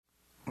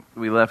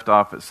We left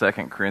off at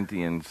 2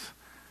 Corinthians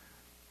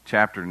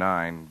chapter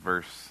 9,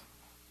 verse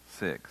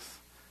 6.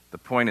 The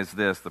point is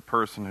this: the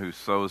person who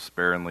sows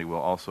sparingly will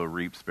also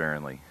reap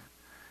sparingly.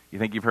 You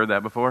think you've heard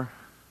that before?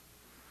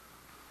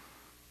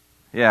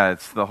 Yeah,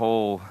 it's the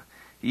whole...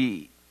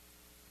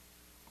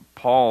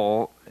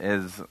 Paul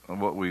is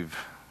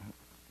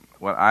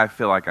what I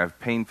feel like I've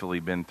painfully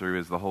been through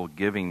is the whole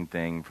giving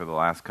thing for the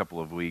last couple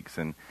of weeks,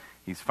 and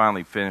he's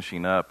finally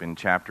finishing up in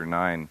chapter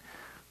 9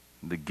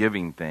 the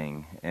giving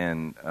thing.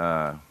 And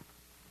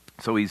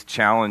so he's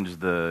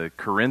challenged the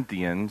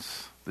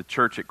Corinthians, the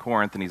church at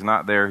Corinth, and he's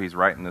not there. He's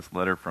writing this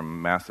letter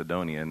from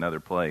Macedonia,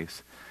 another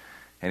place,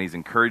 and he's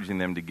encouraging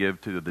them to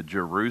give to the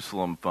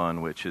Jerusalem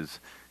Fund, which is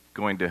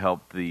going to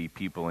help the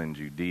people in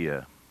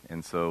Judea.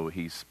 And so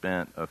he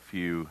spent a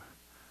few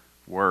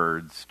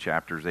words,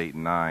 chapters 8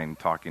 and 9,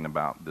 talking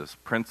about this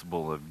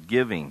principle of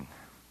giving.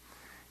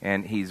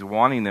 And he's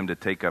wanting them to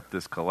take up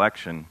this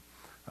collection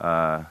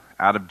out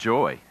of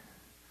joy.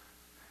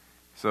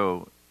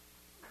 So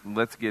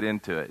let's get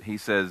into it. He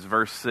says,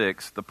 verse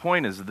 6, the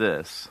point is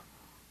this: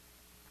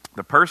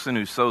 the person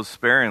who sows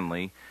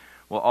sparingly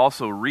will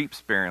also reap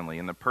sparingly,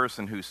 and the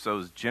person who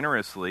sows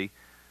generously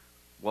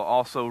will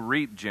also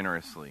reap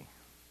generously.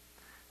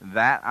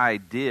 That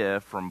idea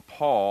from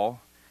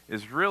Paul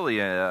is really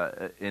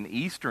an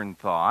Eastern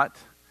thought,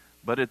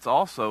 but it's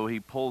also, he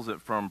pulls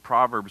it from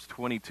Proverbs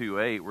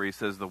 22:8, where he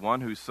says, the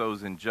one who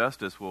sows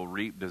injustice will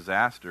reap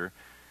disaster,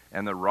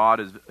 and the rod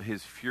of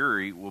his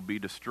fury will be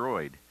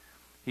destroyed.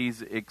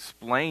 He's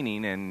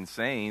explaining and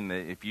saying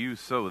that if you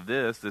sow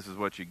this, this is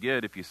what you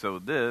get. If you sow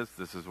this,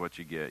 this is what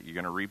you get. You're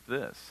going to reap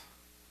this.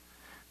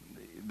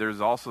 There's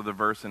also the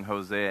verse in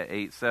Hosea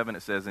 8:7.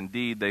 It says,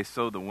 indeed, they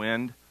sow the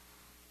wind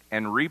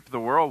and reap the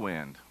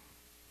whirlwind.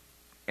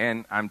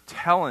 And I'm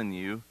telling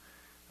you,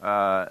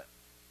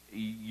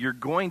 you're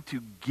going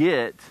to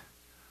get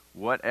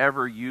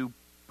whatever you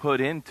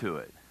put into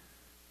it.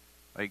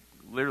 Like,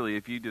 literally,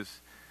 if you just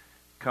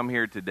come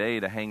here today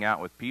to hang out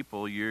with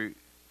people,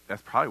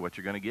 that's probably what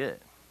you're going to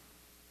get.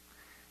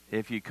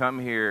 If you come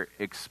here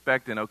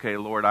expecting, okay,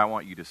 Lord, I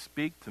want you to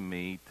speak to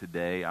me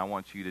today. I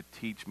want you to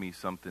teach me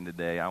something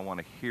today. I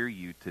want to hear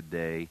you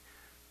today.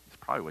 It's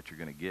probably what you're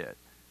going to get.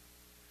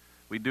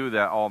 We do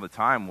that all the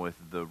time with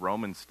the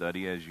Roman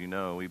study, as you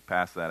know. We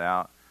pass that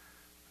out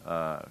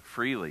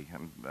freely.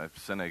 I've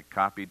sent a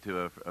copy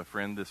to a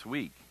friend this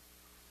week.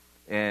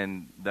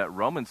 And that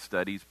Roman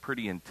study is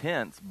pretty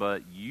intense,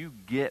 but you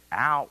get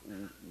out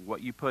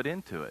what you put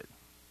into it.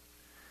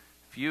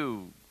 If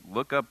you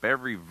look up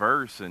every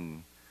verse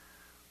and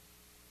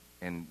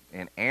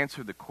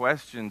answer the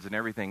questions and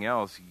everything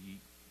else,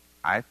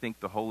 I think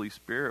the Holy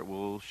Spirit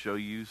will show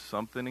you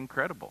something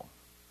incredible.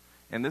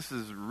 And this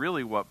is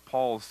really what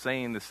Paul's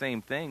saying, the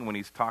same thing when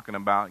he's talking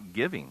about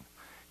giving.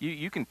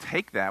 You can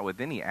take that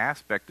with any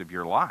aspect of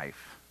your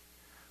life.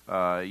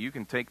 You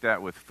can take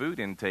that with food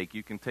intake.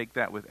 You can take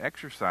that with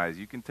exercise.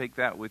 You can take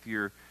that with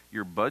your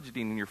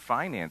budgeting and your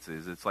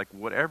finances. It's like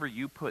whatever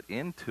you put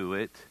into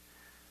it,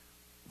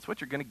 it's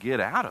what you're going to get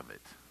out of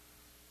it.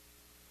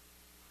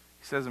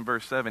 He says in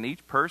verse 7,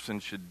 each person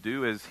should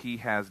do as he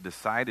has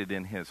decided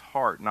in his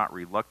heart, not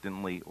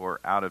reluctantly or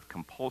out of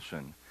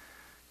compulsion.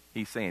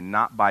 He's saying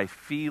not by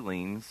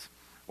feelings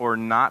or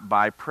not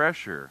by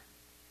pressure.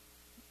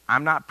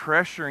 I'm not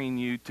pressuring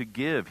you to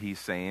give, he's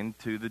saying,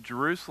 to the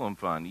Jerusalem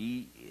Fund.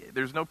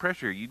 There's no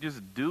pressure. You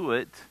just do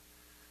it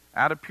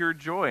out of pure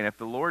joy. And if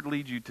the Lord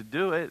leads you to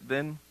do it,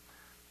 then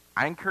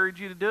I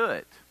encourage you to do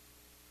it.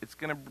 It's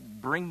going to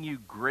bring you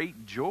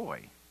great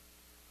joy,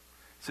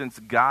 since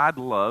God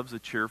loves a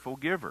cheerful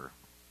giver.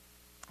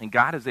 And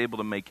God is able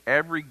to make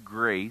every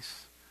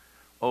grace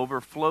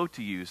overflow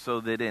to you,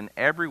 so that in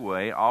every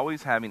way,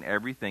 always having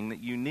everything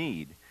that you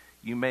need,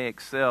 you may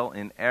excel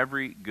in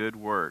every good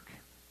work.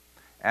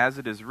 As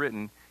it is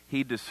written,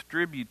 he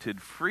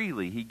distributed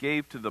freely. He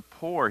gave to the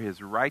poor.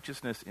 His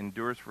righteousness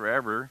endures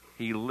forever.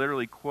 He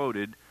literally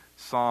quoted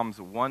Psalms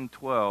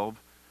 112,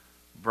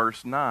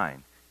 verse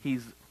 9.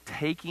 He's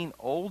taking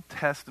Old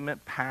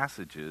Testament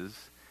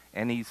passages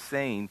and he's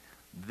saying,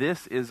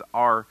 this is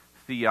our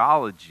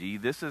theology,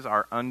 this is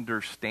our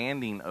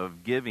understanding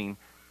of giving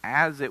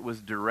as it was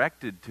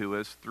directed to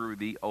us through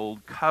the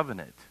Old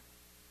Covenant.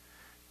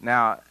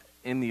 Now,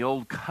 in the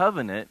Old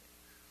Covenant,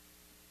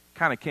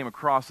 kind of came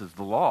across as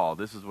the law.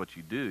 This is what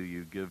you do.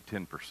 You give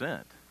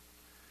 10%.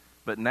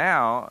 But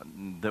now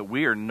that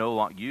we are no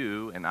longer,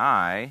 you and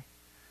I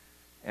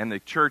and the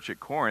church at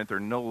Corinth are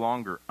no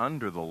longer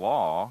under the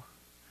law,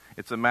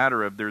 it's a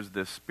matter of there's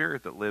this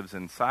Spirit that lives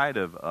inside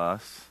of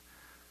us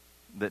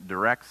that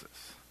directs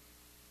us.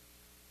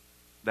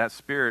 That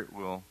Spirit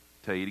will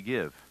tell you to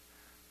give.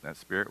 That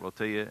Spirit will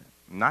tell you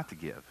not to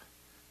give.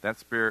 That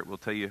Spirit will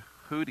tell you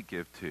who to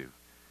give to.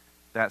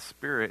 That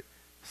Spirit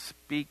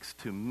speaks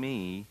to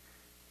me,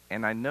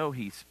 and I know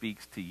he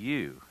speaks to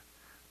you.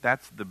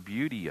 That's the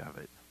beauty of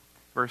it.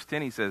 Verse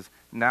 10, he says,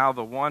 now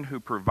the one who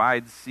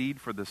provides seed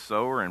for the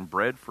sower and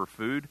bread for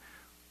food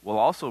will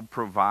also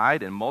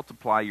provide and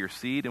multiply your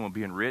seed and will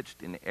be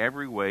enriched in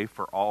every way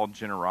for all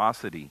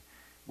generosity,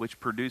 which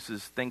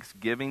produces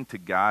thanksgiving to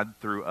God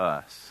through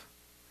us.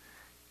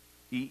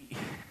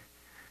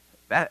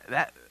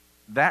 That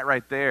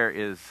right there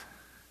is,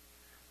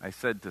 I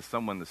said to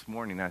someone this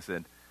morning, I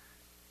said,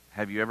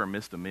 have you ever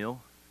missed a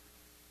meal?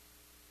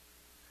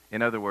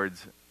 In other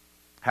words,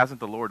 hasn't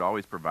the Lord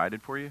always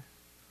provided for you?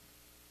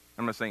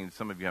 I'm not saying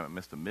some of you haven't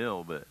missed a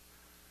meal, but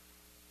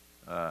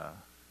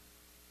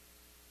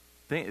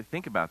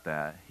think about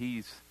that.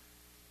 He's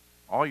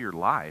all your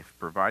life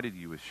provided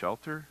you with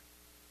shelter,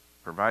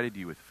 provided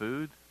you with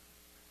food,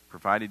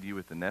 provided you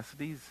with the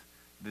necessities.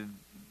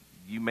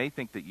 You may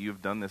think that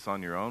you've done this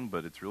on your own,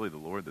 but it's really the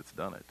Lord that's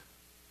done it.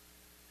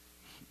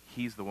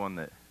 He's the one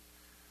that...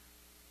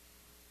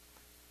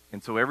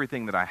 And so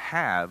everything that I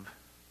have,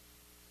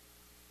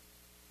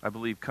 I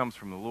believe, comes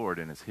from the Lord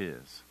and is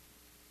His.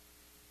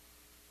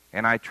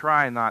 And I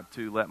try not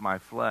to let my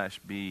flesh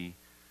be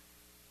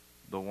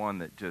the one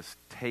that just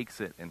takes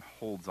it and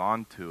holds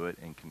on to it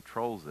and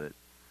controls it,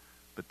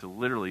 but to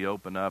literally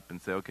open up and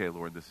say, okay,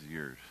 Lord, this is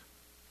yours.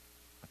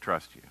 I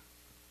trust you.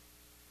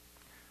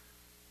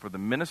 For the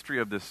ministry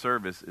of this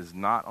service is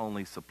not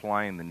only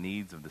supplying the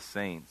needs of the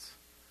saints,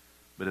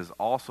 but is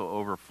also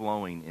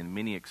overflowing in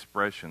many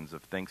expressions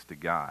of thanks to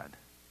God.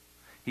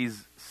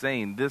 He's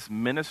saying this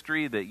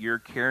ministry that you're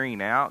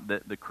carrying out,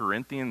 that the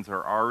Corinthians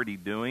are already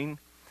doing,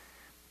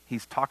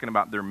 he's talking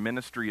about their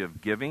ministry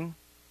of giving,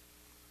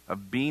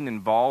 of being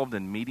involved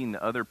in meeting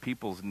other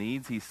people's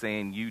needs. He's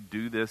saying you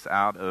do this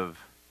out of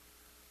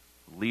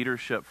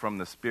leadership from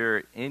the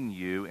Spirit in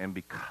you, and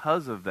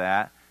because of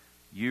that,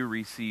 you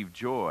receive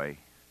joy.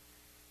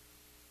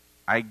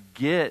 I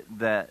get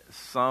that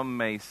some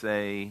may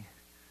say,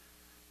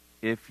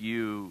 if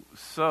you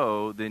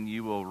sow, then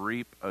you will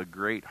reap a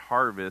great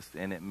harvest,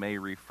 and it may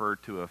refer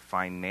to a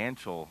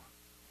financial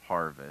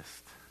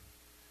harvest.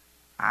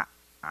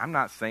 I'm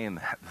not saying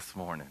that this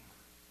morning.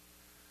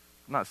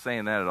 I'm not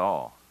saying that at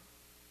all.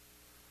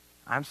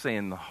 I'm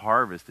saying the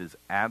harvest is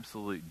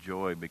absolute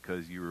joy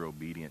because you were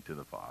obedient to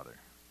the Father.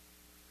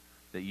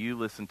 That you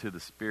listen to the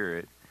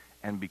Spirit,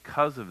 and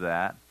because of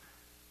that,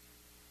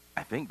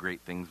 I think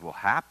great things will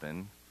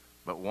happen,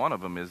 but one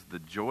of them is the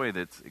joy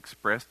that's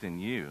expressed in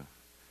you.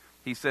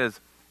 He says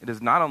it is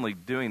not only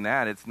doing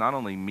that, it's not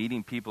only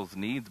meeting people's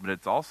needs, but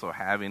it's also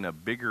having a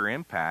bigger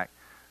impact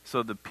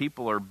so the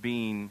people are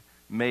being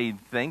made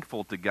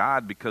thankful to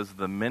God because of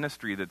the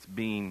ministry that's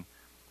being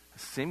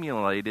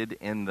simulated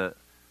in the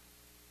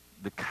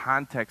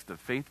context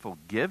of faithful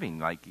giving.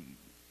 Like,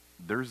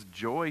 there's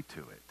joy to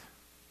it.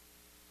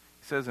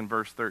 He says in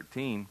verse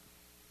 13,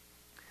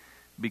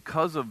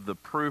 because of the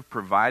proof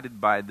provided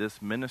by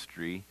this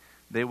ministry,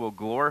 they will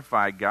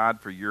glorify God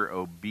for your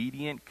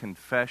obedient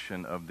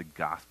confession of the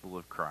gospel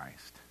of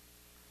Christ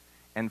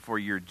and for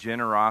your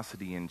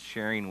generosity in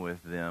sharing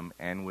with them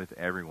and with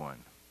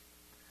everyone.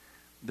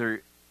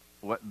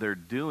 What they're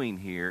doing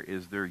here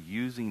is they're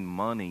using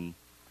money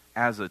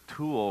as a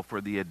tool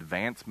for the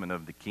advancement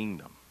of the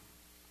kingdom.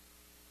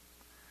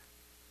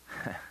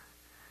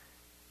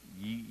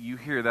 You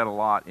hear that a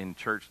lot in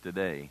church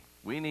today.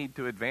 We need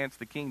to advance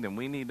the kingdom.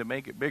 We need to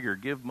make it bigger.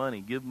 Give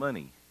money, give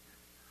money.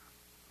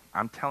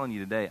 I'm telling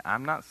you today,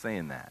 I'm not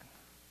saying that.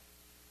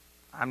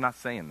 I'm not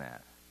saying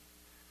that.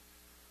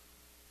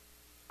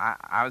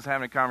 I was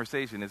having a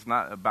conversation. It's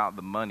not about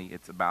the money.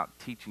 It's about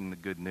teaching the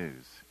good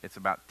news. It's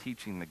about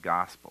teaching the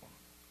gospel.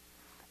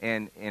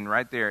 And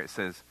right there it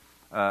says,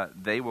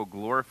 they will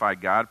glorify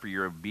God for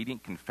your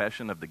obedient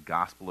confession of the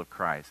gospel of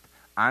Christ.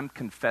 I'm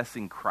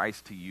confessing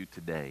Christ to you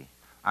today.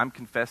 I'm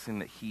confessing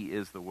that He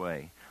is the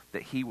way,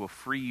 that He will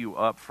free you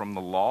up from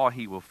the law.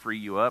 He will free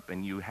you up,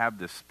 and you have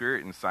the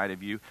Spirit inside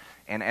of you.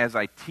 And as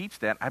I teach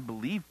that, I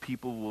believe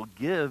people will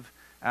give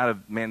out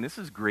of, man, this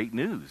is great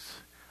news.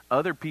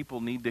 Other people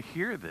need to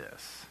hear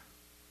this.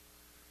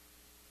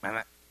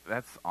 And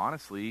that's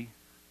honestly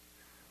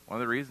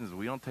one of the reasons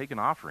we don't take an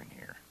offering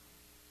here.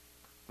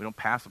 We don't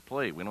pass a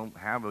plate. We don't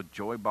have a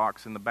joy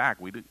box in the back.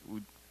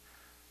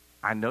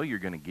 I know you're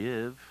going to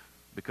give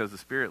because the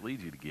Spirit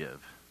leads you to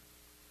give.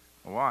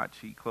 Watch,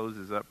 he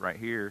closes up right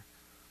here.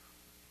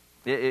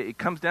 It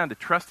comes down to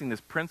trusting this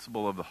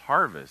principle of the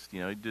harvest.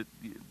 You know,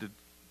 it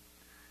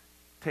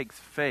takes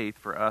faith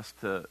for us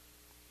to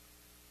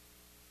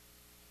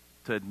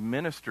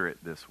administer it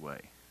this way.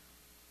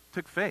 It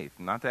took faith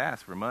not to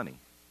ask for money.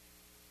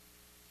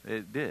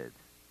 It did.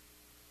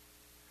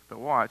 But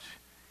watch,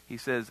 he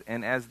says,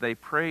 and as they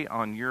pray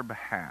on your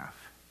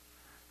behalf,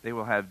 they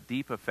will have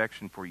deep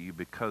affection for you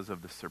because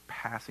of the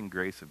surpassing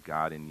grace of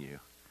God in you.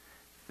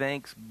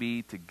 Thanks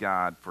be to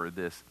God for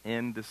this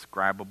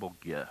indescribable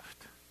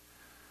gift.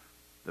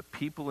 The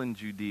people in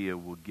Judea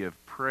will give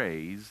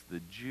praise. The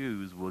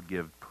Jews will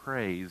give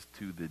praise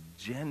to the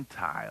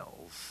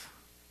Gentiles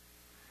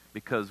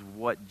because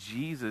what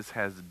Jesus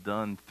has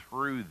done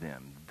through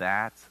them,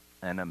 that's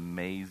an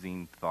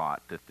amazing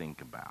thought to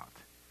think about.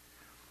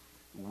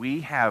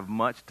 We have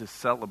much to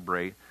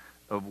celebrate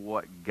of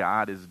what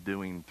God is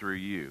doing through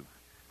you.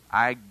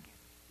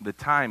 The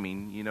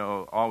timing,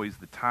 always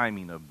the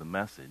timing of the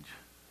message.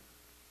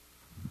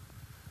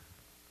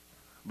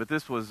 But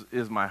this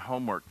is my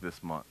homework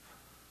this month.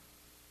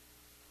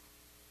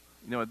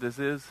 You know what this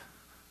is?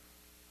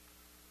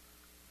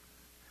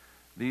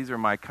 These are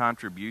my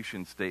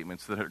contribution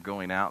statements that are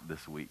going out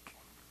this week.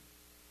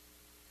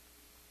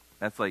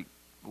 That's like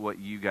what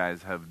you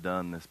guys have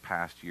done this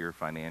past year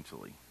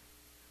financially.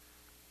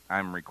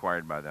 I'm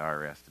required by the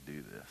IRS to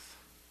do this.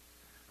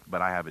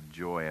 But I have a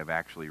joy of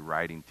actually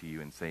writing to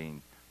you and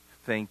saying,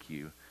 thank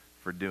you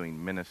for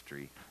doing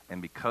ministry.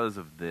 And because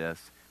of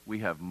this, we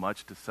have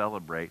much to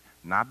celebrate,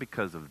 not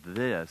because of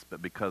this,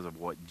 but because of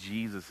what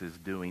Jesus is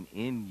doing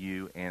in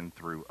you and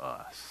through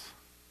us.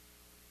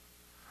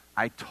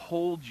 I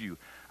told you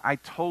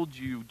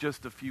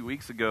just a few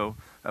weeks ago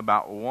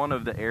about one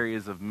of the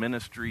areas of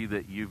ministry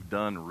that you've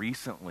done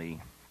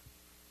recently.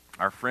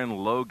 Our friend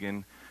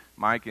Logan,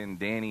 Mike and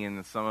Danny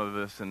and some of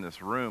us in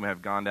this room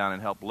have gone down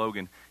and helped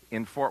Logan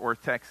in Fort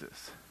Worth,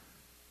 Texas.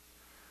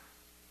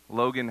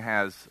 Logan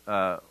has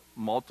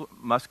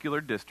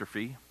muscular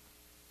dystrophy.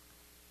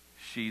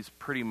 She's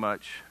pretty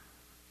much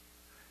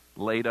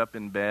laid up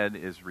in bed,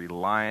 is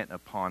reliant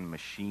upon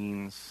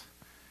machines,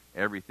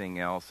 everything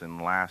else.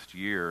 And last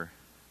year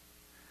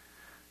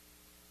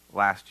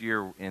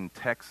in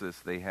Texas,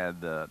 they had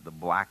the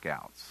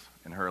blackouts,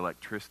 and her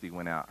electricity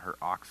went out, her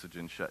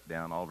oxygen shut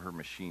down, all of her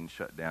machines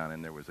shut down,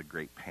 and there was a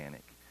great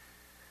panic.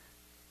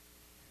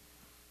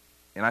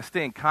 And I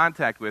stay in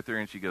contact with her,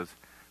 and she goes,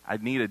 I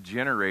need a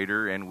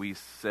generator. And we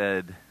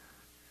said,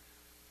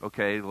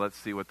 okay, let's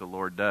see what the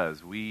Lord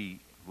does.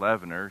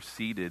 Levener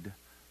seeded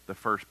the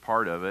first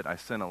part of it. I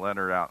sent a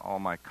letter out to all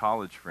my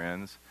college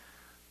friends.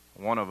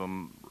 One of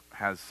them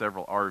has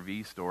several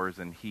RV stores,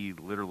 and he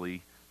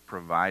literally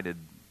provided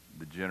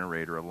the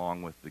generator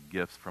along with the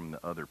gifts from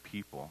the other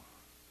people.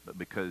 But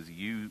because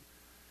you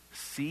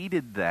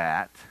seeded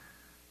that,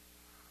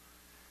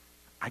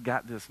 I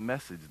got this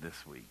message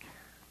this week.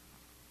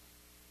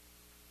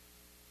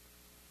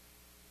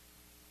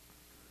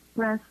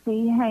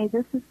 Rusty, hey,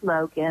 this is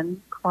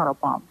Logan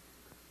Quattlebaum.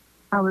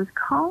 I was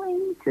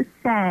calling to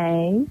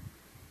say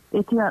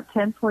it's about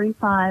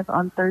 10:45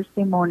 on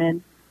Thursday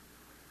morning,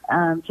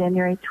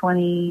 January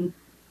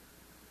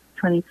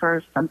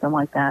 21st, something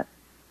like that.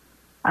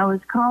 I was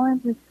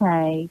calling to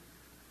say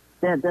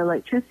that the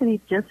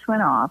electricity just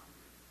went off,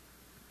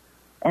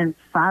 and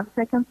 5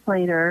 seconds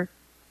later,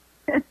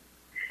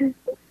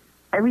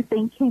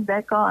 everything came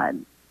back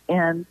on.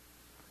 And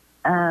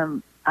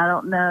I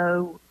don't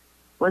know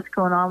what's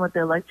going on with the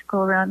electrical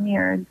around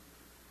here in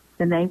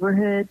the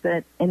neighborhood,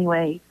 but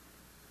anyway,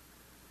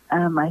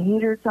 my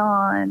heater's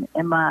on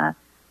and my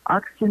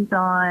oxygen's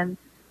on,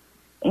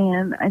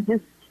 and I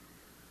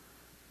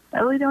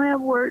really don't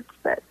have words,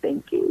 but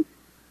thank you.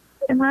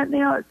 And right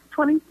now it's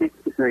 26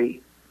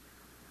 degrees,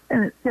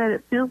 and it said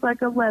it feels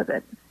like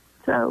 11,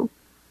 so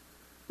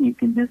you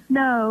can just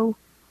know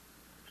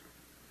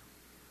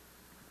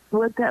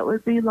what that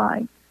would be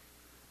like,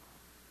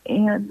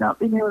 and not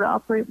being able to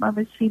operate my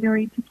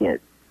machinery to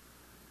get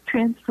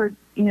transferred,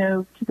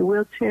 to the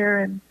wheelchair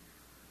and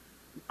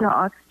the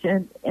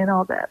oxygen and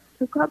all that.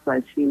 So God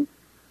bless you.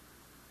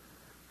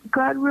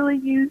 God really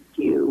used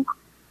you.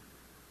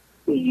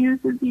 He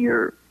uses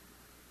your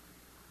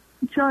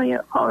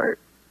giant heart.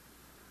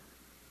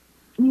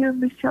 You and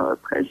Michelle are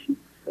precious to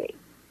me.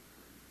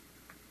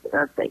 And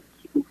I thank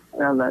you.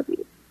 And I love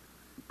you.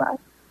 Bye.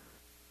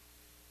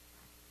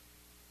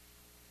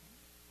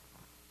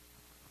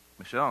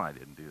 Michelle and I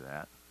didn't do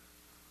that.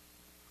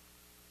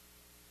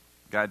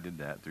 God did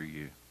that through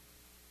you.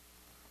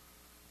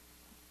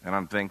 And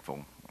I'm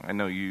thankful. I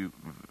know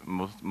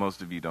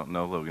most of you don't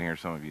know Logan here,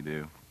 some of you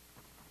do.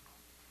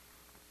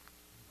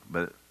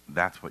 But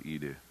that's what you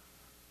do.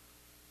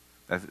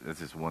 That's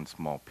just one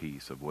small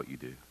piece of what you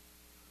do.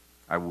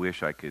 I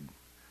wish I could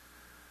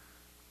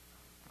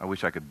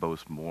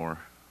boast more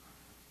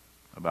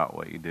about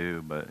what you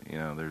do, but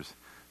there's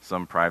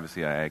some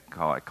privacy. I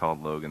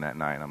called Logan that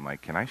night, and I'm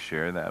like, can I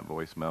share that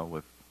voicemail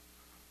with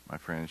my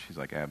friends? She's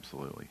like,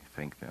 absolutely.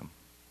 Thank them.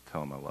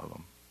 Tell them I love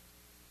them.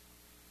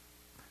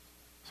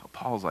 So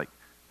Paul's like,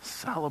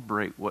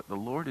 celebrate what the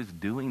Lord is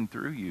doing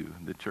through you,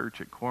 the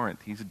church at Corinth.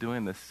 He's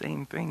doing the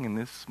same thing in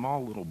this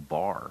small little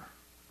bar.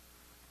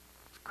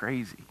 It's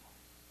crazy.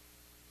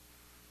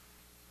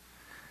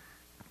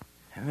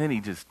 And then he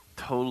just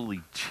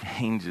totally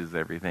changes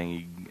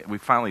everything. We're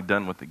finally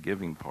done with the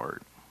giving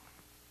part.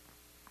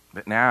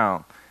 But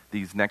now,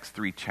 these next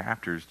 3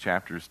 chapters,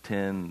 chapters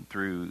 10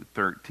 through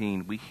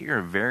 13, we hear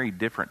a very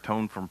different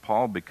tone from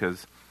Paul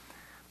because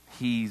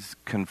he's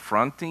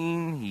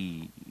confronting,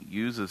 he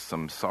uses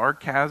some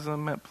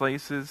sarcasm at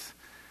places,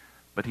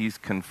 but he's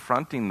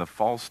confronting the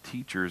false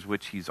teachers,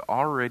 which he's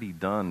already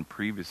done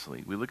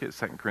previously. We look at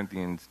 2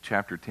 Corinthians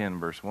chapter 10,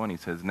 verse 1. He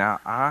says,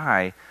 now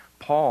I,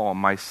 Paul,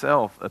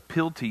 myself,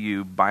 appeal to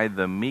you by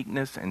the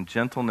meekness and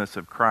gentleness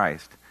of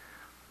Christ.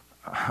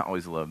 I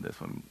always love this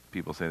when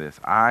people say this.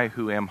 I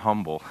who am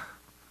humble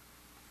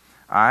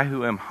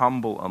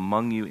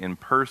among you in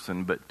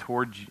person, but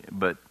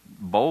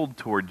bold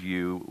toward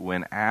you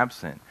when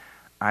absent.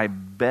 I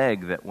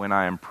beg that when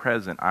I am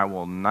present, I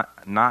will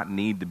not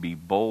need to be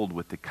bold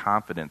with the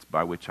confidence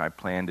by which I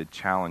plan to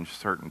challenge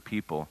certain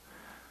people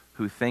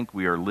who think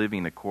we are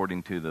living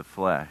according to the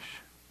flesh.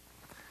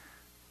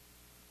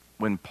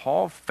 When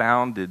Paul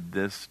founded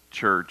this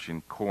church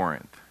in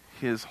Corinth,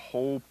 his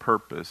whole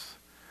purpose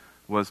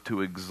was to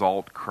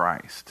exalt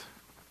Christ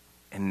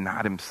and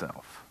not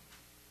himself.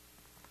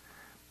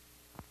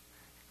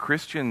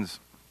 Christians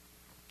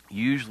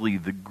usually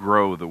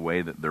grow the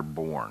way that they're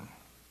born.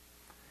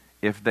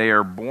 If they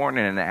are born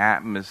in an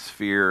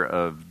atmosphere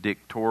of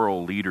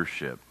dictatorial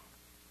leadership,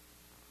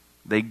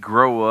 they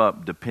grow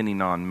up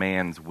depending on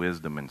man's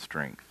wisdom and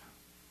strength.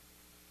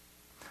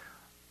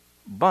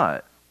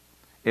 But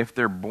if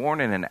they're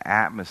born in an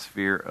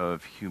atmosphere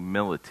of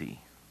humility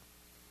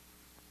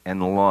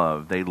and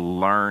love, they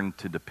learn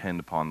to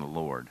depend upon the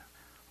Lord.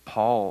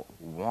 Paul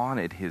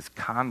wanted his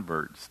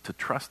converts to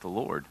trust the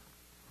Lord,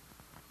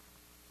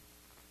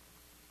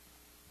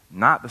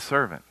 not the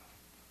servant.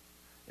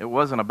 It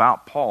wasn't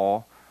about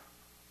Paul.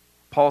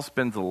 Paul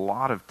spends a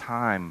lot of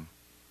time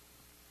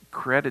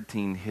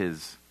crediting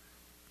his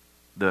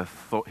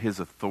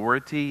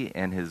authority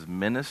and his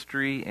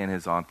ministry and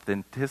his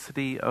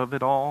authenticity of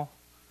it all.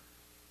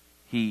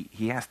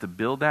 He has to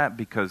build that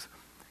because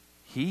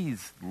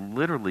he's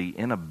literally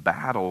in a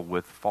battle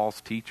with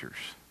false teachers.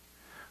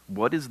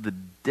 What is the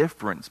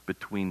difference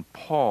between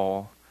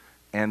Paul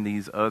and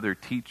these other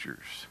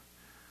teachers?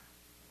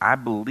 I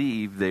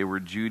believe they were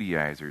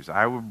Judaizers.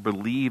 I would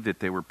believe that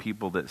they were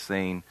people that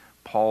saying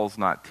Paul's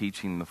not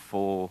teaching the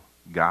full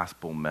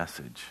gospel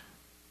message.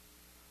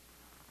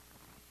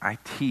 I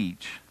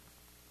teach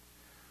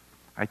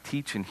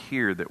and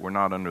hear that we're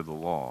not under the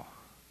law.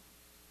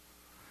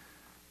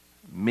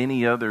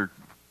 Many other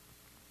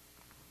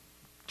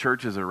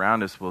churches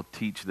around us will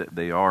teach that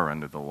they are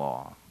under the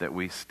law, that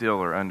we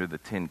still are under the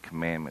 10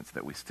 Commandments,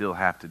 that we still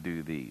have to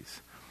do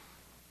these.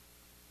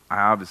 I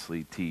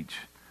obviously teach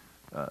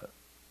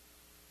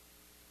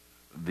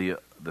the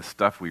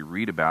stuff we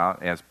read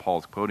about, as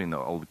Paul's quoting the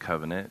Old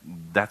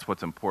Covenant. That's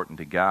what's important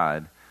to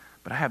God.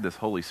 But I have this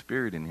Holy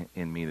Spirit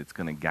in me that's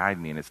going to guide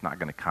me, and it's not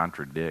going to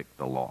contradict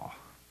the law.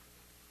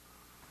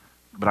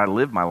 But I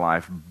live my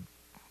life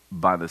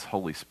by this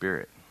Holy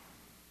Spirit.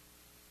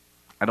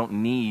 I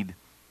don't need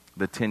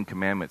the 10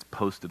 Commandments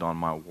posted on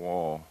my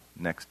wall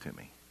next to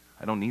me.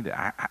 I don't need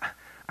that.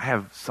 I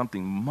have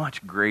something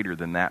much greater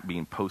than that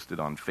being posted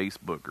on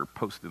Facebook or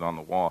posted on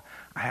the wall.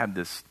 I have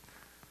this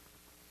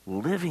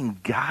living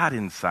God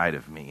inside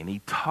of me, and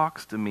he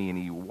talks to me, and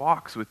he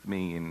walks with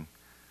me, and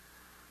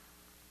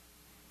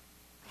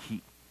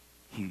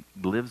he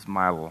lives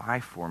my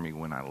life for me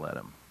when I let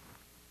him.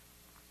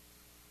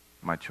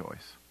 My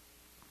choice.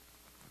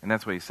 And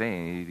that's what he's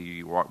saying. Either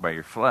you walk by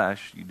your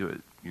flesh, you do it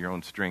your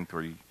own strength,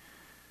 or you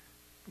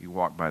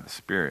walk by the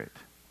Spirit.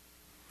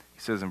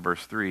 He says in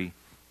verse 3,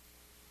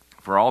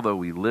 "For although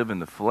we live in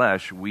the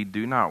flesh, we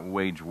do not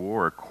wage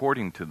war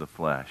according to the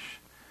flesh,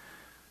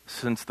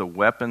 since the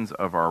weapons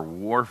of our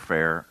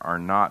warfare are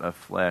not of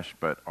flesh,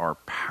 but are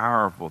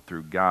powerful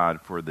through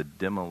God for the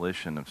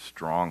demolition of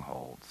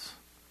strongholds."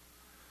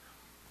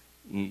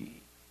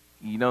 You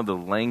know, the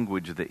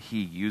language that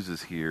he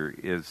uses here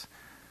is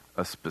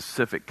a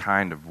specific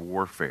kind of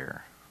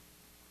warfare.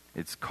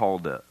 It's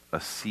called a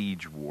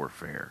siege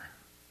warfare.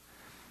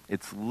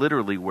 It's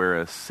literally where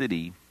a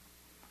city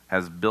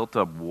has built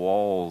up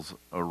walls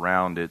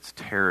around its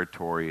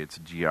territory, its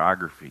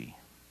geography.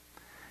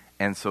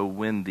 And so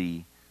when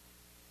the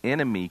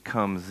enemy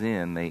comes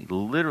in, they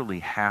literally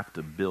have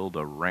to build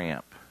a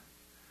ramp.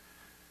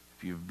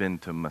 If you've been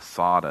to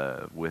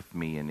Masada with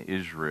me in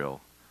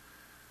Israel,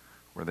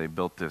 where they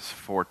built this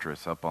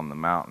fortress up on the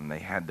mountain,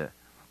 the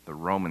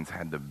Romans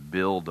had to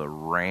build a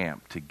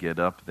ramp to get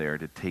up there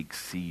to take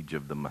siege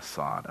of the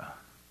Masada.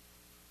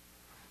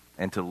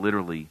 And to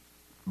literally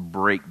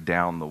break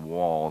down the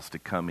walls to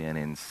come in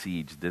and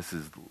siege. This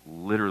is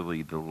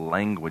literally the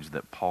language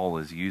that Paul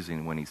is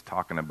using when he's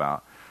talking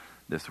about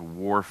this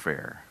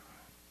warfare.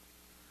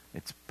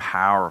 It's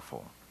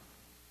powerful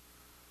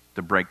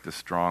to break the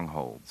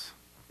strongholds.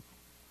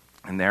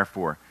 And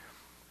therefore,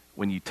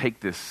 when you take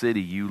this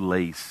city, you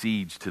lay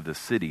siege to the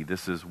city.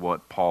 This is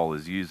what Paul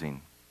is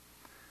using.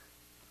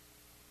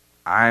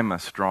 I'm a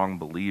strong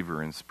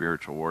believer in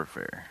spiritual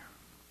warfare.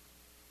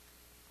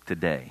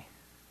 Today.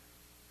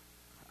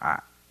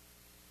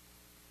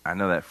 I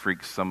know that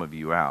freaks some of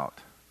you out.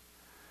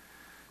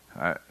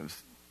 I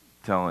was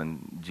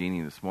telling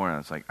Jeannie this morning, I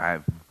was like,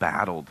 I've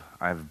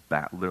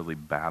literally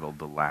battled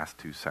the last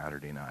 2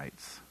 Saturday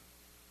nights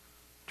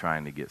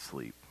trying to get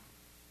sleep.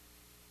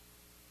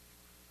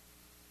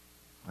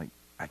 Like,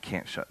 I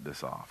can't shut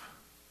this off.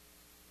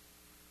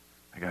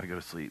 I got to go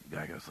to sleep.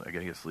 I got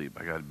to get sleep.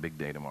 I got a big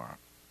day tomorrow.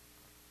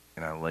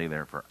 And I lay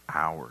there for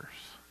hours,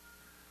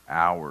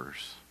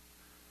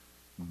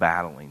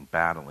 battling,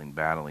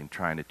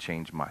 trying to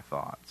change my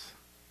thoughts.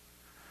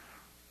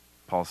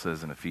 Paul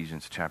says in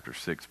Ephesians chapter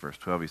 6, verse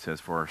 12, he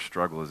says, "For our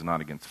struggle is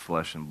not against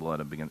flesh and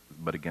blood,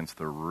 but against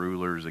the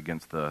rulers,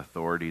 against the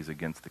authorities,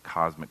 against the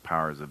cosmic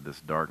powers of this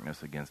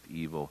darkness, against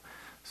evil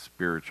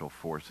spiritual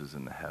forces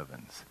in the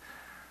heavens."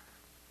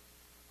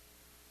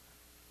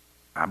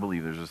 I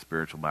believe there's a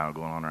spiritual battle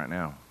going on right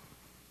now.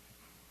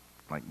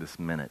 Like this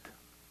minute.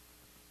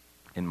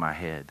 in my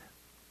head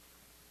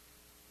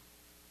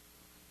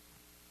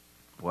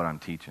what I'm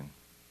teaching.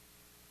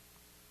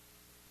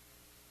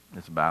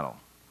 It's a battle.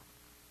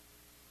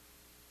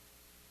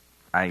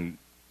 I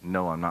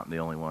know I'm not the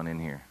only one in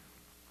here.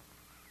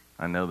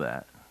 I know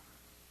that.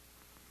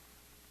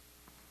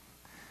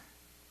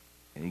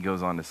 And he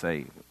goes on to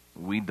say,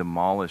 we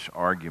demolish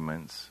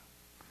arguments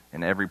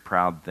and every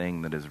proud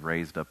thing that is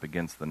raised up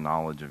against the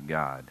knowledge of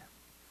God.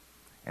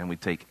 And we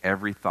take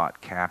every thought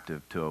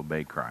captive to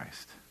obey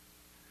Christ.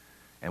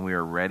 And we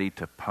are ready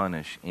to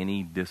punish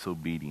any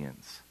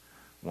disobedience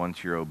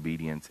once your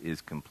obedience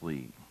is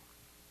complete.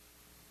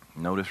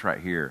 Notice right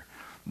here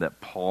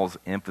that Paul's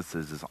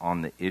emphasis is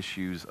on the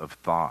issues of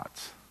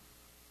thoughts.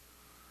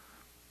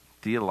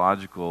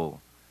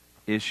 Theological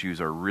issues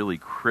are really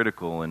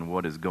critical in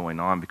what is going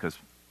on because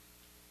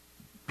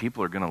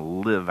people are going to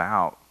live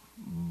out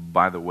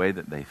by the way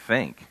that they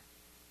think.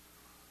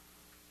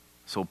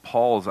 So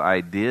Paul's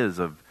ideas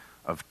of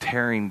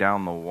tearing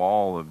down the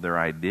wall of their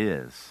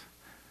ideas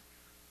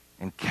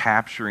and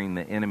capturing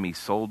the enemy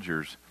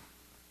soldiers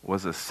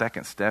was a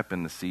second step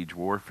in the siege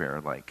warfare.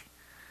 Like,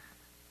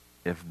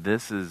 if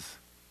this is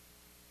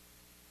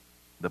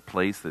the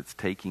place that's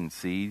taking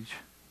siege,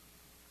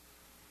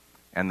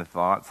 and the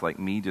thoughts, like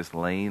me just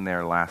laying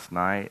there last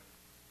night,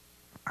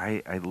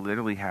 I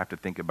literally have to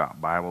think about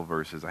Bible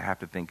verses. I have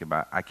to think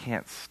about, I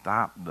can't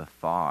stop the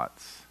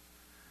thoughts.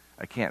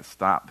 I can't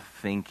stop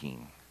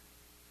thinking.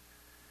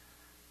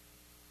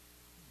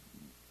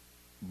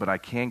 But I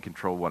can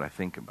control what I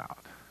think about.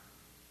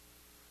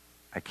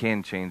 I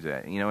can change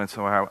that. And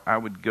so I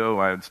would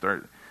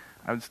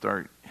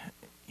start,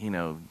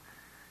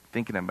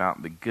 thinking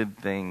about the good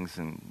things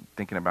and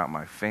thinking about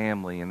my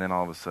family, and then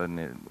all of a sudden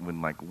it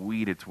would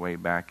weed its way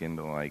back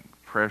into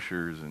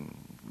pressures and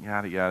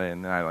yada yada,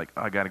 and then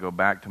I got to go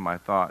back to my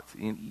thoughts.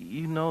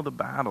 The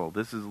battle.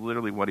 This is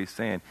literally what he's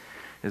saying,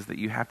 is that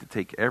you have to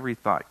take every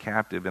thought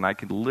captive, and I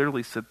could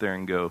literally sit there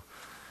and go,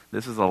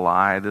 this is a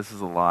lie, this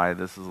is a lie,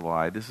 this is a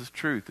lie, this is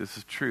truth, this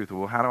is truth.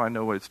 Well, how do I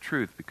know what it's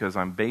truth? Because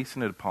I'm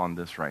basing it upon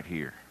this right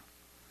here.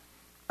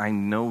 I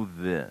know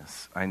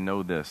this,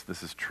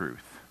 this is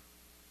truth.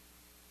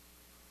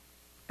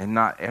 And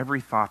not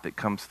every thought that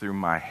comes through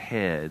my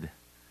head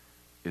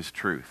is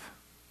truth.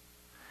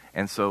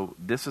 And so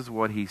this is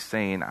what he's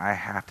saying. I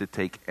have to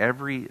take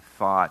every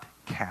thought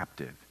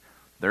captive.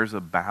 There's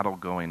a battle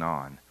going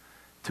on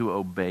to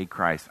obey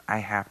Christ. I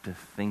have to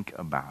think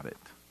about it.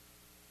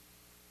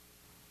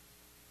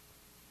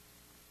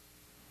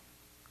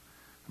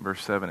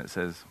 Verse 7, it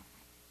says,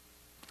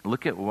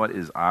 look at what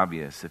is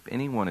obvious. If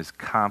anyone is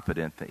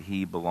confident that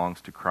he belongs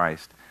to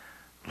Christ,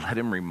 let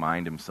him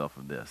remind himself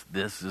of this.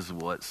 This is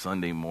what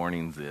Sunday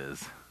mornings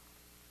is.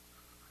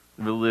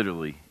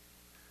 Literally,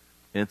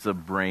 it's a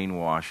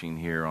brainwashing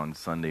here on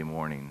Sunday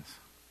mornings.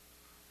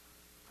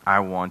 I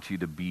want you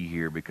to be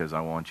here because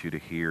I want you to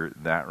hear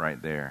that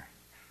right there.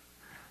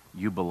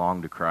 You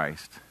belong to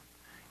Christ.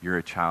 You're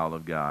a child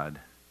of God.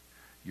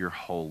 You're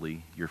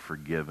holy. You're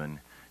forgiven.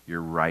 You're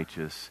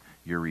righteous.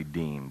 You're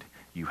redeemed.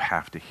 You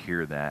have to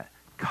hear that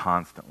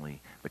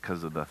constantly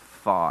because of the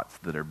thoughts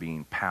that are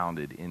being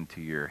pounded into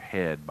your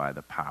head by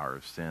the power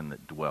of sin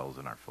that dwells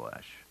in our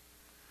flesh.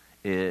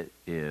 It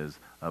is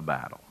a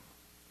battle.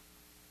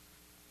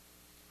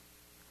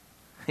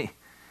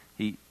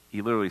 He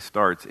literally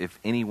starts, if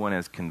anyone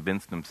has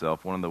convinced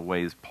himself, one of the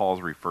ways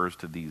Paul refers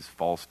to these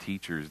false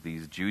teachers,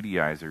 these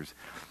Judaizers,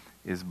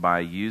 is by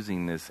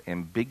using this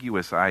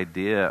ambiguous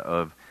idea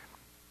of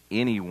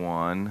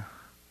anyone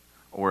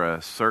or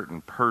a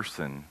certain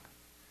person.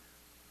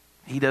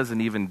 He doesn't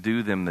even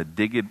do them the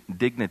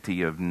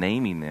dignity of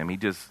naming them. He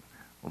just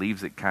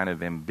leaves it kind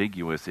of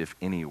ambiguous, if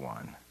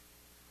anyone.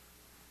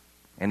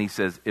 And he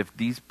says, if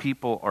these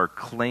people are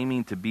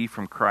claiming to be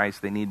from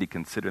Christ, they need to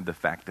consider the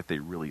fact that they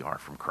really are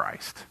from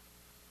Christ.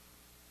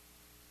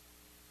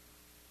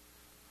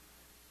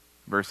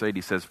 Verse 8,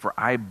 he says, for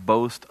I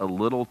boast a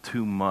little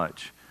too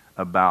much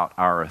about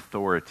our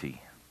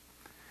authority,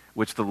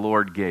 which the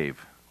Lord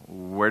gave.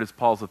 Where does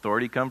Paul's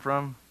authority come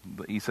from?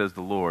 He says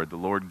the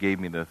Lord gave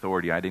me the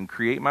authority. I didn't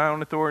create my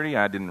own authority.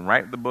 I didn't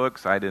write the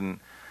books. I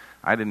didn't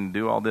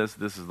do all this.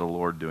 This is the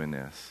Lord doing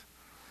this.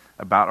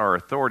 About our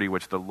authority,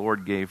 which the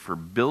Lord gave for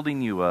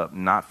building you up,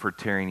 not for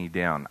tearing you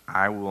down.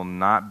 I will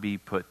not be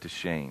put to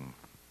shame.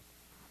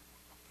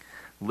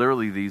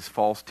 Literally, these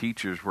false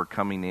teachers were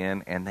coming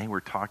in and they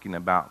were talking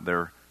about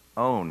their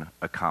own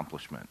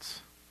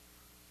accomplishments,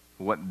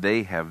 what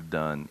they have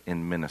done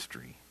in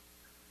ministry.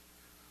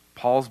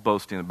 Paul's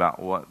boasting about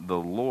what the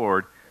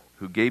Lord,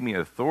 who gave me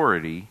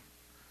authority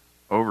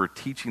over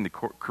teaching the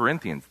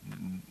Corinthians,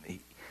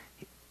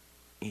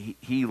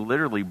 he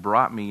literally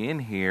brought me in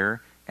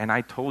here and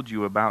I told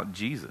you about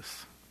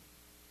Jesus.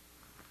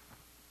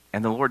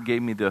 And the Lord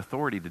gave me the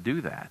authority to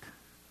do that.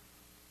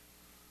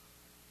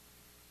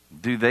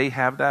 Do they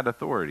have that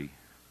authority?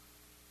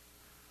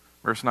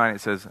 Verse 9,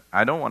 it says,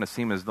 I don't want to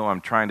seem as though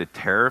I'm trying to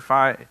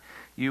terrify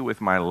you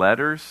with my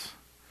letters.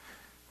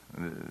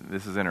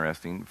 This is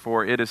interesting.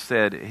 For it is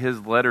said,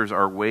 his letters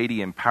are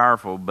weighty and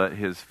powerful, but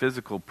his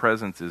physical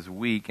presence is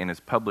weak, and his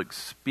public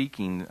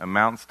speaking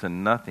amounts to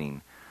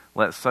nothing.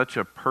 Let such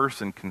a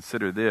person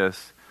consider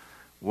this: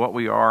 what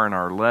we are in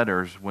our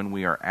letters, when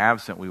we are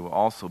absent, we will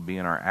also be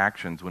in our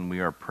actions when we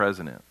are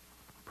present.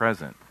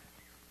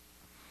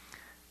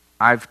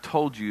 I've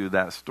told you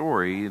that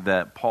story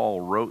that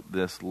Paul wrote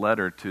this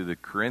letter to the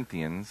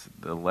Corinthians,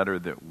 the letter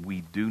that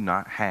we do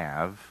not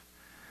have.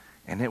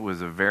 And it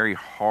was a very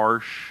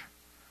harsh,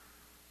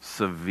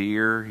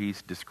 severe, he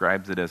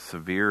describes it as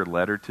severe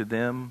letter to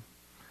them.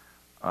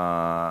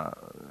 And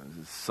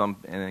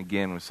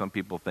again, some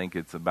people think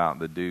it's about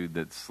the dude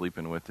that's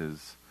sleeping with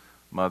his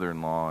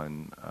mother-in-law,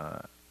 and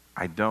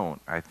I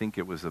don't. I think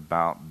it was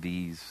about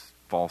these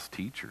false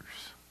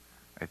teachers.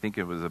 I think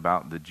it was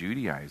about the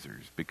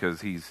Judaizers,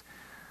 because he's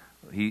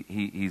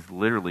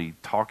literally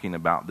talking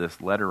about this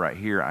letter right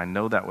here. I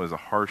know that was a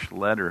harsh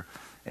letter,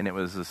 and it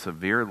was a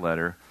severe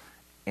letter.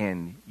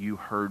 And you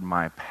heard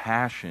my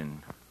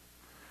passion.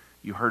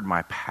 You heard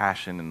my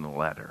passion in the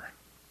letter.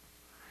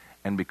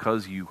 And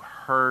because you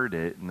heard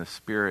it and the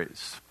Spirit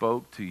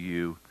spoke to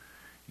you,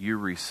 you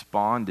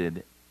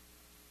responded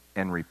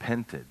and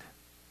repented.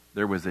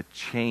 There was a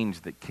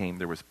change that came.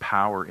 There was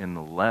power in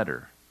the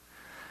letter.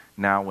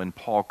 Now, when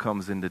Paul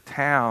comes into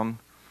town,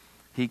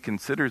 he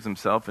considers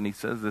himself, and he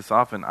says this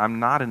often, I'm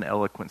not an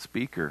eloquent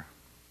speaker.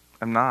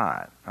 I'm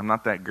not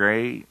that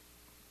great.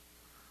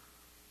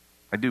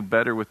 I do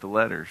better with the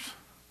letters.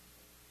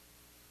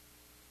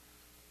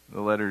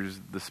 The letters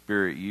the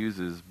Spirit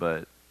uses,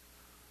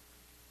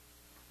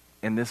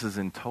 and this is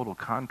in total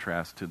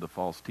contrast to the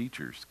false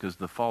teachers, because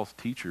the false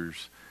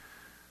teachers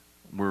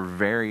were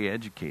very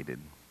educated.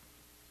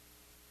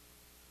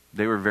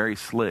 They were very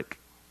slick.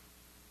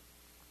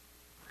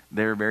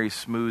 They were very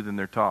smooth in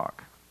their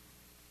talk.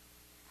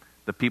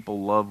 The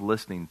people loved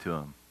listening to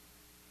them.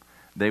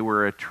 They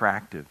were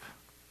attractive.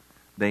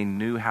 They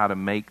knew how to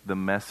make the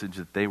message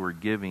that they were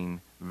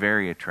giving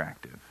very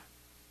attractive.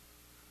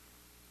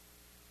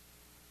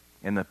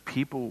 And the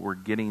people were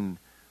getting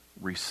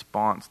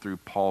response through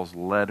Paul's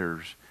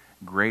letters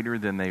greater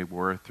than they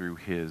were through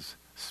his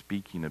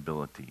speaking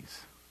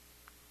abilities.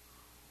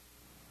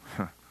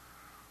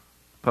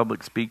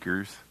 Public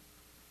speakers,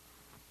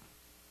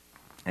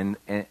 and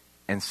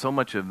so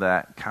much of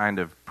that kind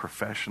of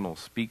professional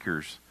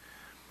speakers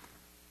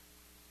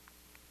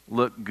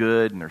look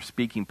good, and they're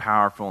speaking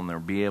powerful, and they'll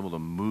be able to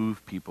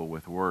move people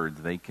with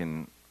words. They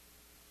can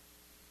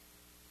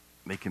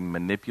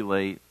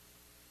manipulate,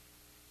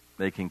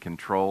 they can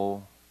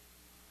control,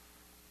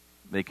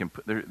 they can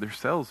put, they're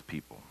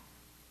salespeople.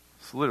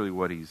 It's literally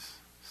what he's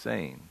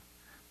saying.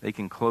 They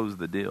can close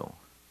the deal.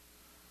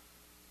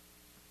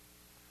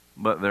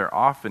 But they're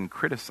often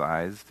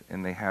criticized,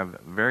 and they have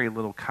very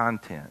little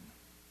content.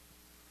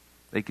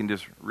 They can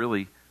just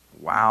really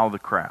wow the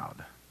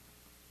crowd.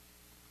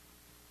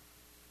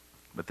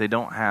 But they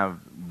don't have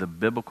the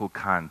biblical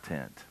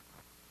content.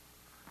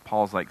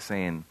 Paul's like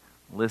saying,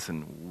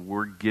 listen,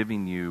 we're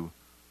giving you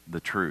the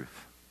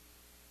truth.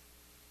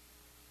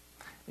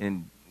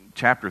 In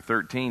chapter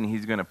 13,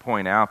 he's going to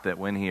point out that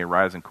when he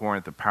arrives in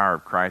Corinth, the power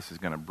of Christ is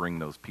going to bring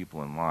those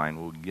people in line.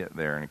 We'll get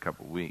there in a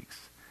couple of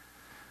weeks.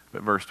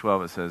 But verse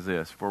 12, it says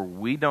this: for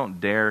we don't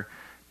dare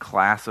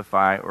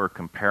classify or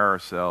compare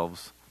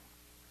ourselves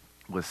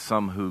with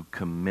some who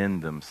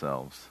commend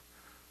themselves,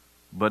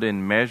 but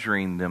in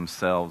measuring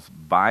themselves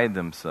by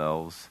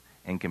themselves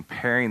and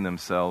comparing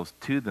themselves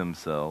to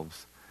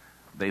themselves,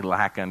 they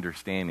lack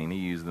understanding. He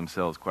used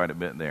themselves quite a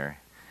bit there.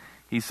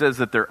 He says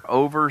that they're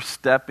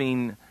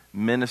overstepping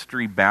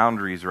ministry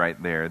boundaries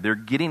right there. They're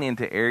getting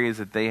into areas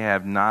that they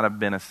have not have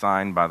been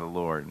assigned by the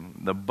Lord.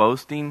 The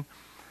boasting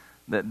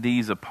that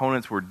these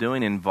opponents were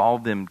doing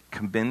involved them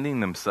commending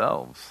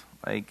themselves.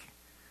 Like,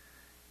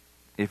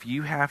 if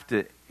you have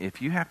to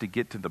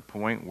get to the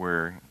point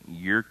where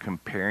you're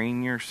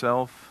comparing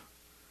yourself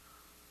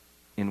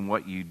in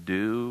what you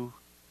do,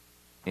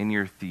 in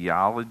your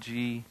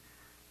theology,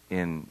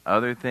 in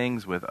other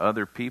things with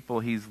other people,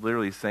 he's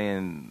literally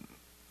saying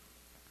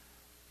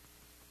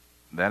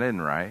that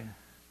isn't right.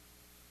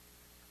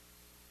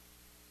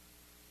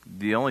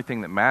 The only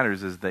thing that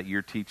matters is that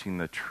you're teaching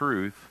the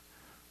truth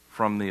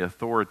from the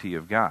authority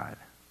of God.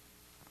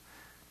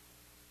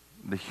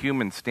 The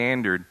human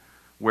standard,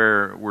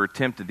 where we're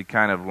tempted to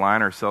kind of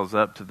line ourselves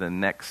up to the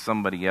next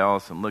somebody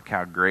else and look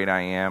how great I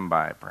am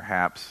by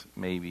perhaps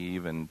maybe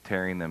even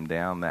tearing them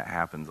down, that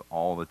happens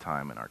all the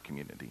time in our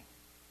community.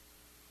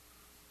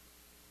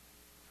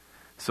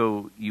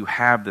 So you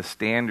have the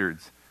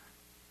standards,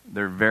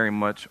 they're very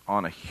much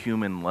on a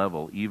human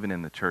level, even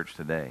in the church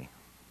today.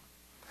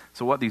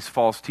 So what these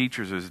false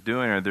teachers is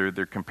doing, are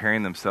they're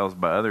comparing themselves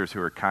by others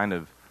who are kind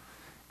of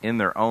in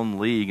their own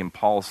league, and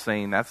Paul's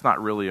saying that's not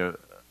really a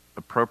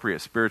appropriate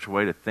spiritual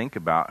way to think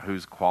about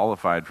who's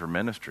qualified for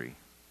ministry.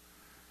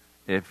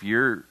 If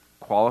you're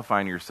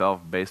qualifying yourself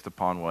based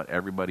upon what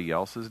everybody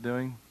else is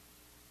doing,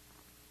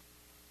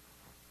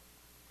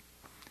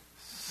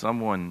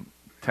 someone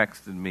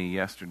texted me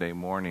yesterday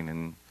morning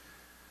and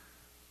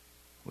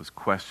was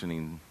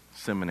questioning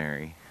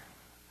seminary,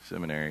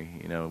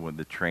 with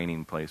the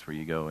training place where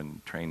you go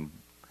and train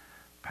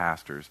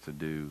pastors to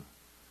do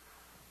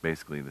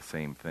basically the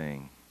same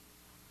thing.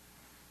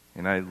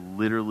 And I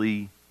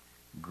literally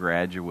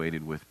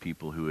graduated with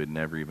people who had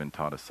never even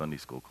taught a Sunday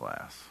school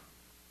class.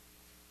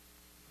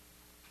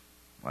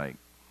 Like,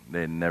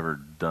 they had never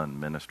done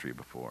ministry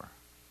before.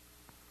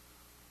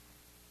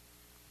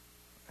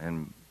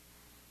 And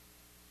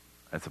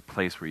that's a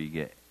place where you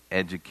get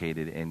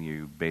educated and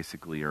you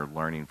basically are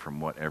learning from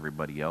what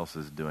everybody else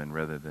is doing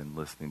rather than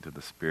listening to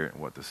the Spirit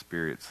and what the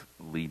Spirit's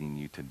leading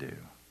you to do.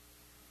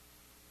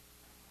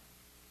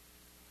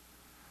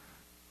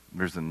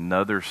 There's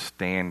another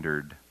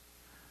standard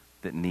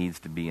that needs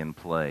to be in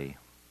play,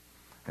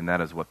 and that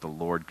is what the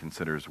Lord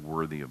considers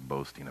worthy of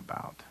boasting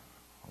about.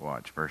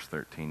 Watch, verse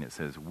 13, it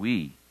says,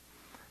 "We,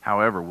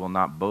 however, will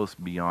not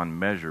boast beyond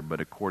measure, but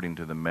according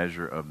to the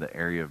measure of the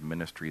area of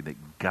ministry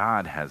that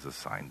God has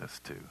assigned us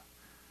to,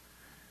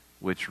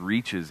 which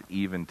reaches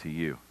even to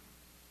you.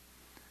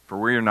 For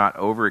we are not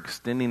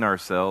overextending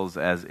ourselves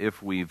as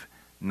if we've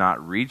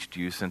not reached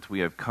you, since we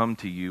have come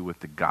to you with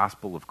the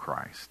gospel of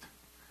Christ.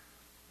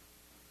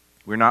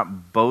 We're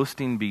not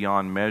boasting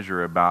beyond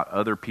measure about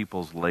other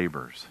people's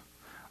labors.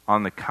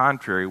 On the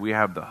contrary, we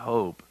have the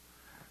hope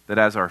that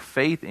as our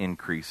faith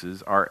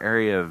increases, our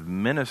area of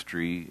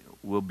ministry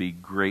will be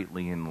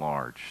greatly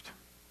enlarged,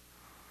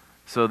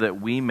 so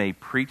that we may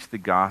preach the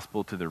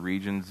gospel to the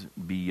regions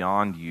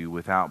beyond you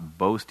without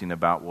boasting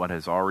about what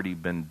has already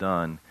been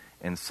done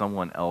in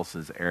someone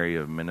else's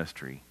area of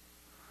ministry.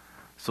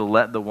 So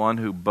let the one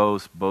who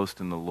boasts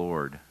boast in the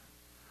Lord.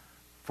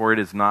 For it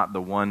is not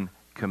the one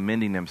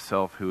commending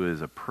himself who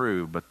is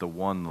approved, but the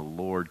one the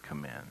Lord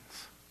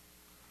commends."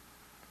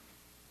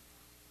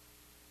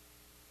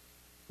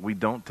 We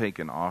don't take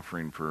an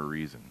offering for a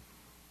reason.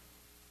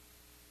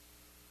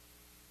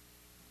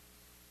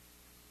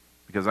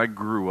 Because I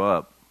grew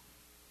up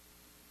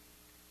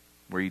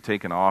where you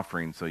take an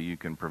offering so you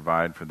can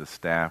provide for the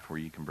staff, where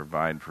you can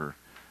provide for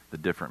the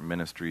different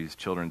ministries,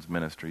 children's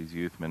ministries,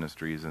 youth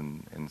ministries,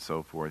 and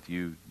so forth.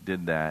 You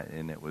did that,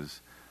 and it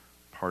was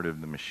part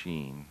of the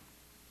machine.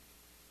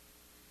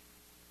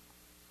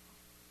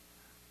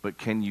 But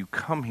can you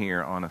come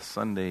here on a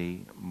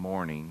Sunday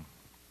morning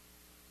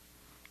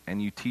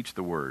and you teach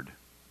the Word?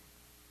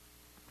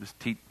 Just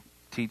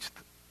teach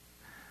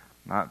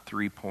not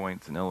 3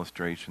 points and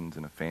illustrations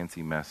and a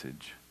fancy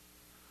message,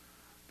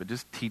 but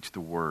just teach the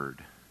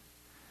Word.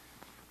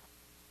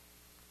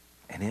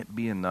 And it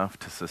be enough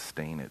to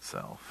sustain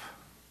itself.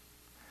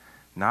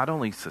 Not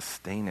only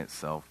sustain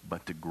itself,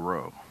 but to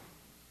grow.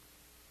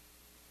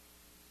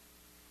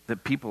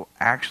 That people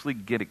actually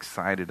get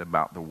excited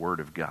about the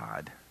Word of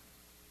God.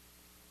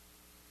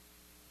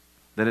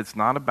 That it's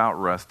not about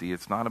Rusty,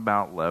 it's not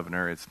about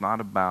Levner, it's not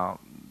about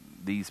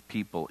these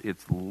people,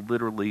 it's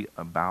literally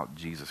about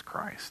Jesus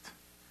Christ.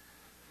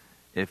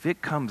 If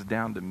it comes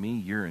down to me,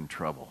 you're in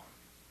trouble.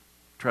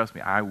 Trust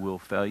me, I will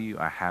fail you,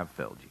 I have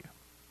failed you.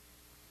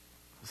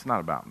 It's not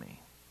about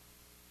me.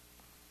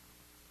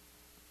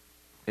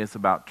 It's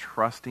about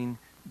trusting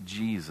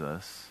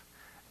Jesus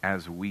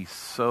as we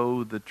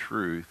sow the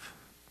truth,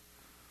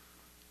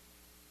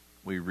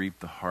 we reap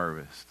the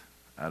harvest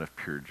out of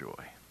pure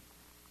joy.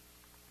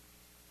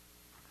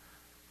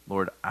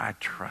 Lord, I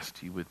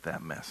trust you with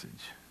that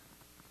message.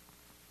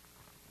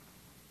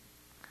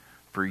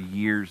 For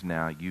years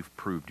now, you've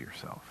proved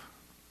yourself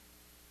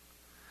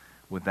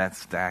with that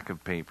stack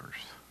of papers,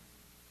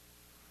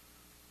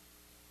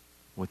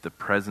 with the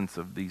presence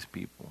of these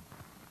people,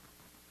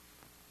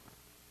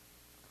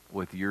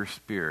 with your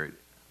Spirit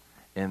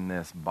in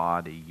this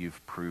body.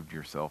 You've proved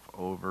yourself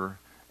over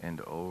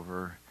and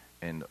over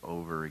and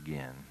over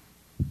again.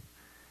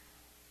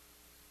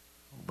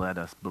 Let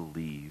us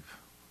believe.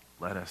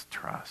 Let us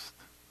trust.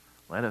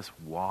 Let us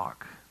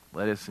walk.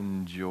 Let us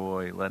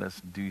enjoy. Let us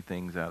do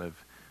things out of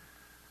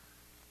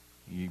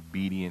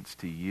obedience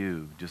to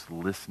you, just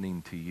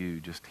listening to you,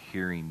 just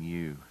hearing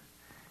you.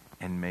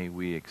 And may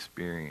we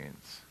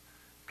experience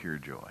pure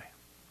joy.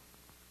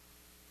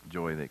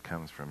 Joy that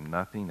comes from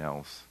nothing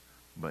else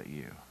but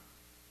you.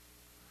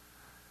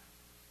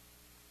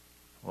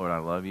 Lord, I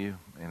love you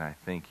and I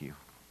thank you.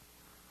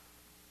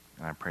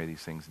 And I pray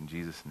these things in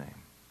Jesus'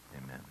 name.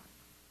 Amen.